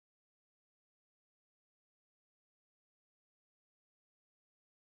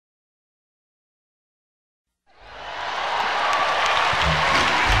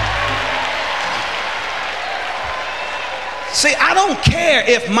See, I don't care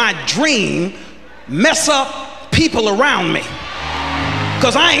if my dream mess up people around me,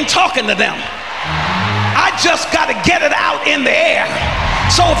 because I ain't talking to them. I just got to get it out in the air.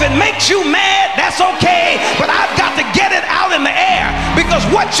 So if it makes you mad, that's okay, but I've got to get it out in the air, because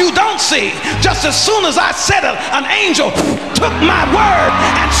what you don't see, just as soon as I said it, an angel took my word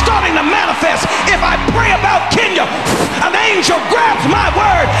and starting to manifest. If I pray about Kenya, an angel grabs my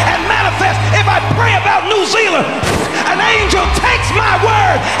word and manifests. If I pray about New Zealand, an angel takes my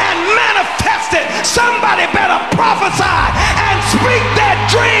word